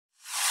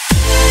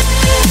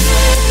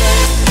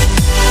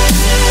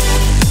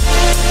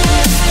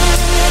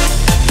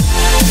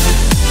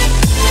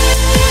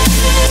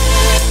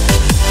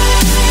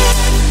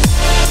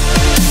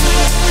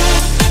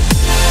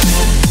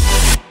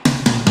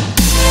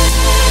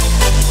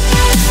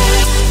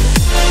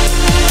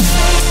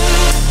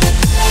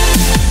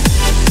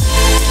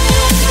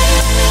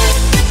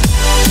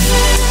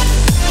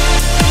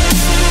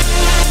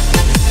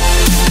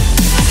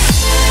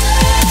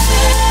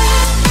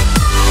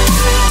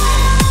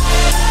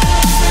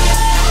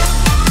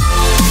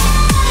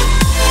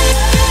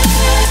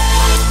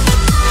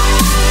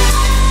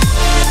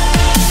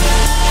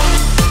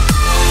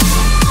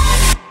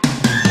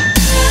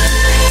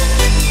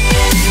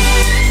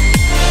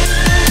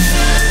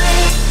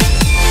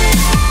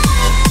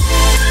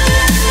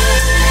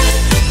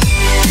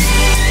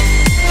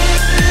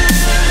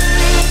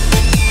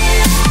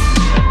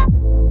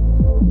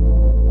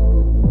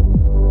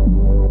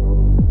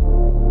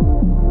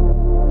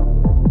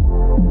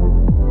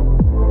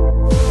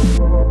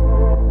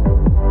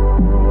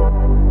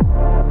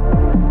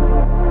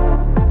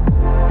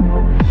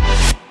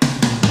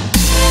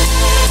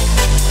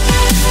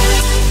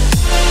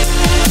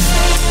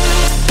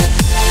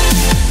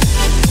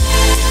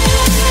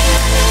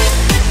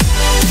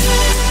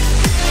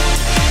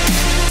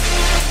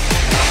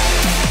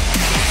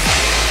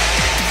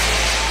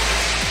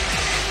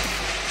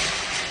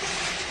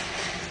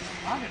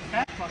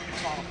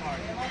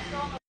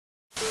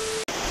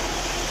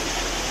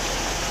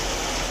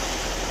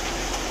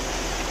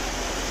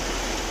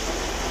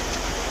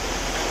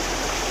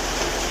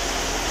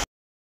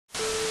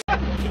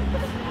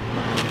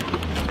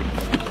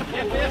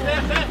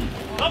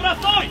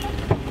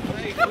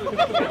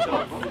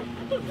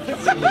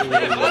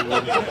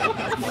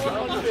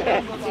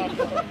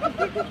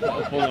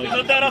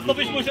No teraz to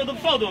byś musiał do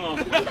przodu, no.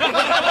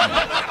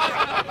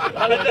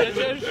 Ale to jest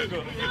ciężko.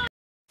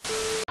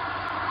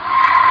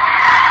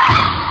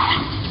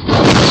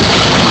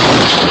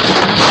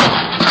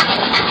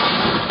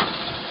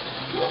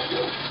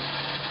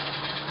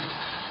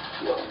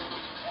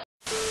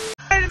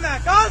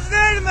 Gaz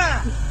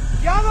verme!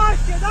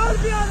 Yavaşça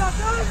dar bir yana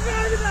gaz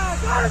verme!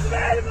 Gaz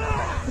verme!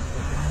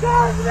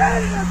 Gaz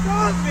verme!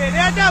 Gaz ver!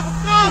 Hadi bu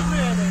gaz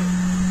ver!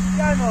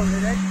 Gelme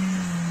oraya.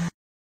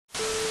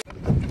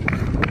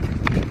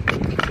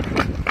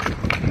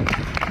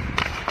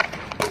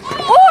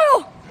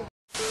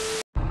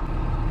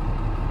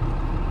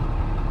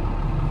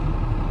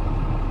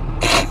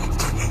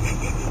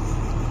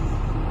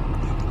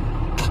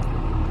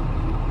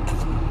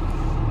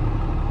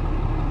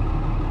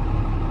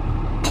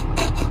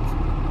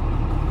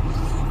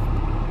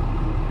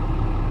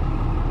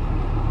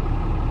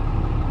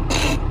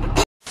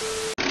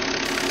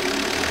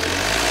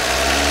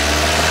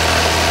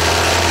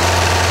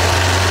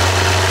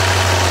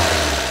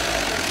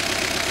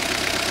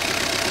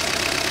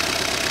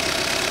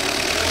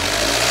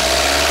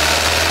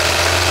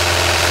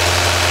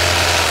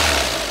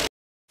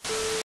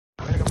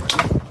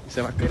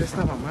 Se va a caer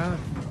esta mamada.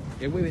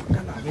 Güey, vete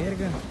a la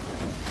verga.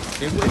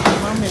 Güey, no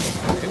mames.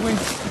 Güey.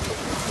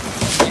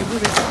 Güey,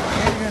 vete a la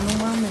verga, no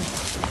mames.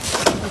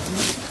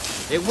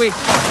 Güey.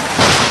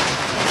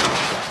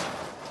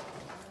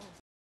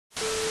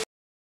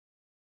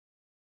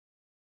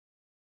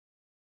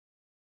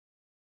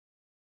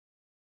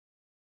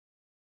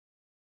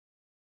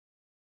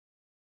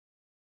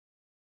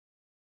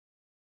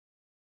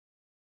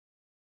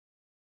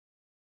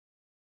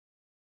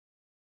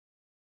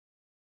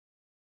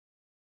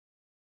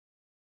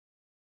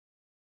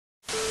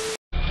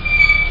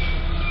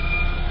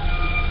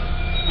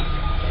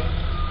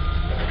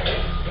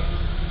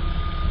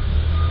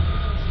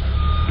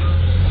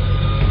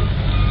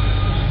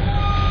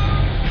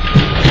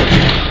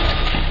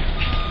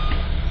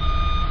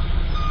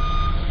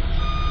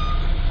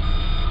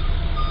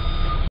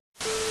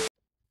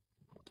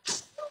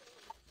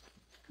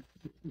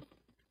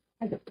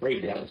 I was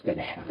afraid that was going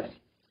to happen.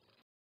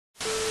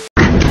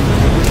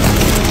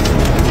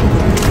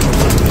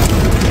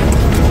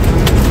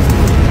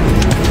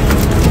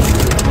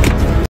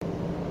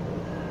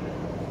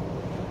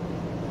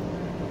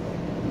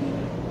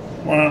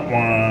 Wah,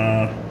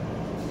 wah.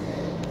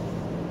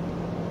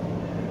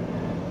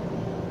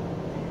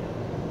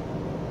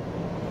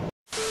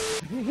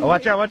 Oh,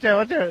 watch out, watch out,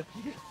 watch out.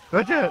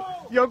 Watch out.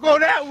 Yo, go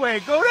that way,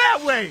 go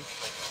that way.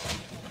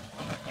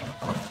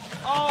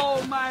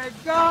 Oh my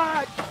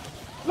God.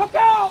 Look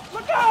out,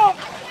 look out.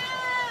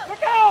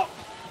 Look out.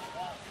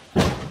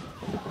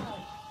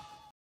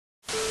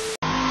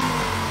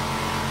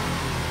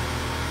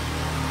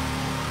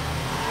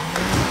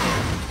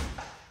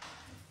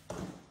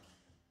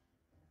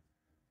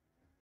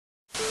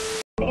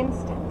 An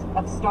instant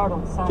of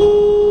startled silence,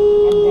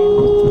 and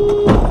then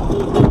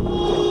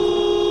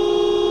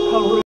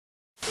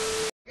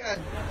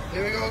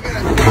Here we go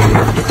again.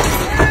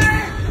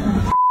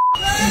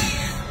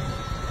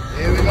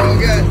 Here we go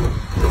again.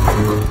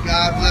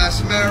 God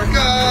bless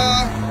America.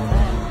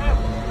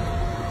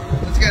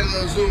 Let's get a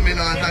little zoom in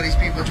on how these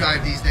people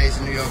drive these days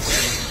in New York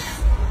City.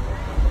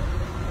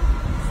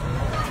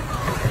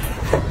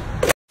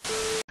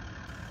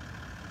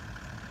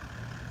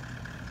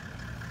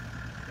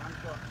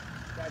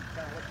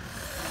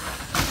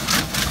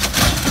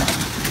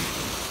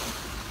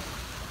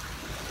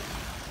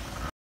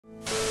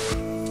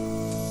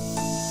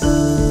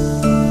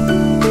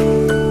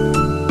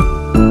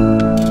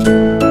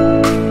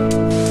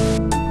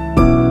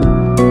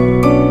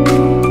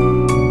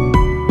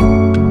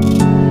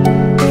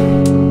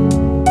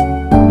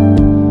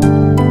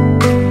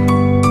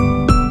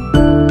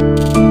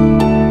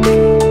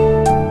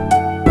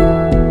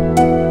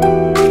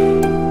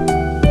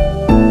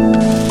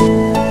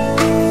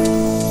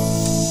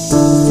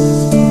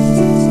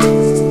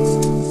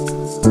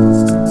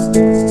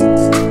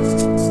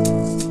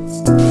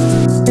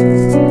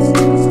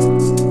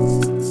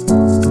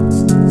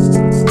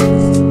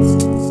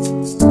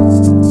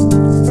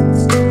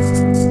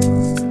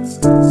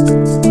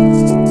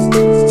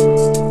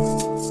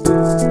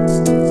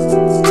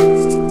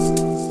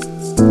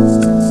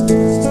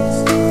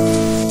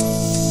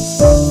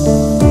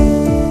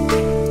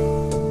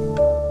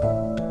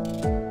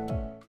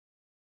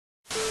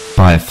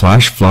 By a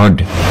flash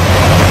flood.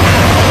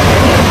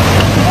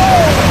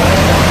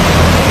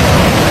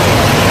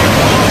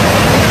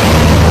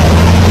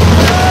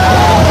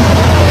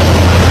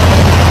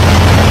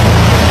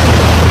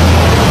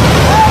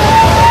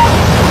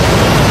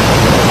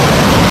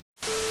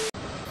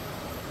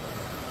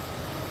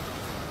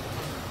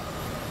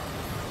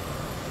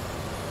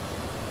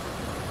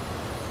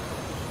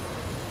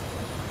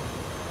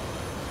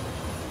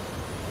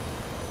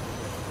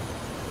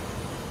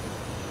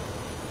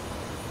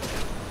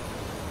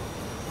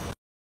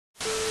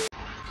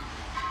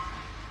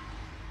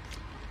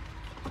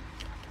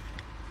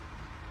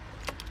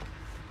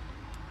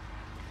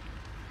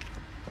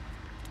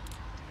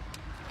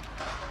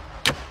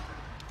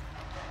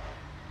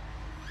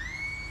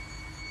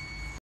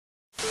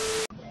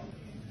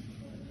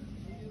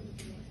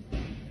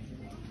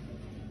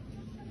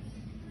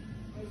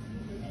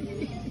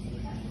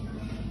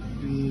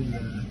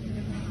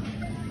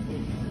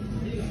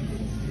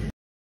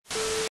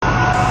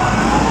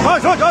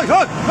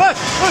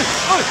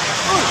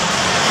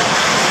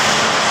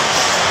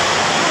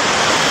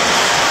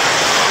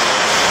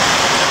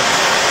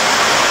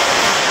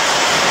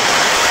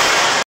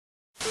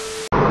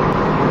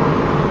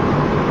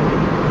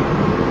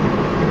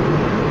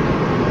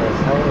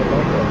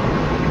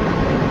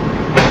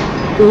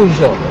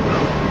 Uso.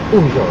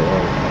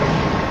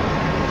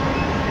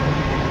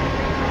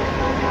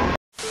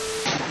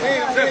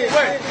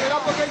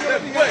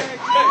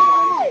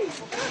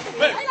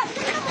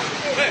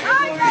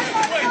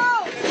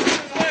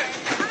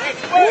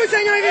 ¡Uy,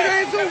 señor, ¿qué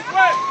es eso?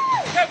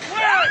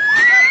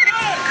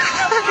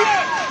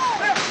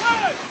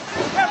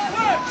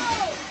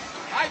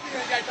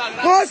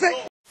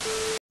 ¡José!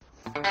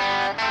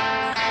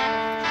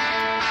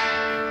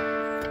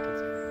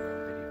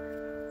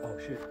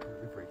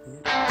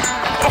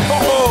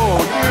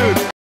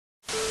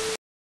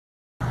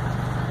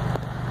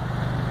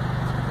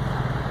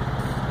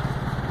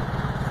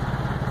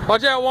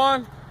 Watch out,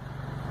 Juan.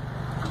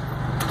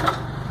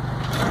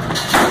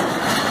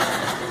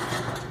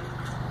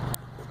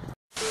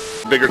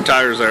 Bigger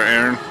tires there,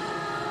 Aaron.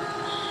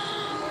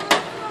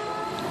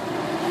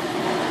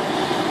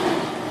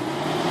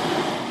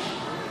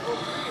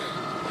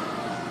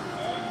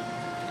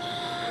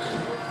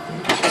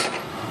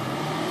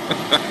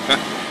 Ha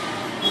ha.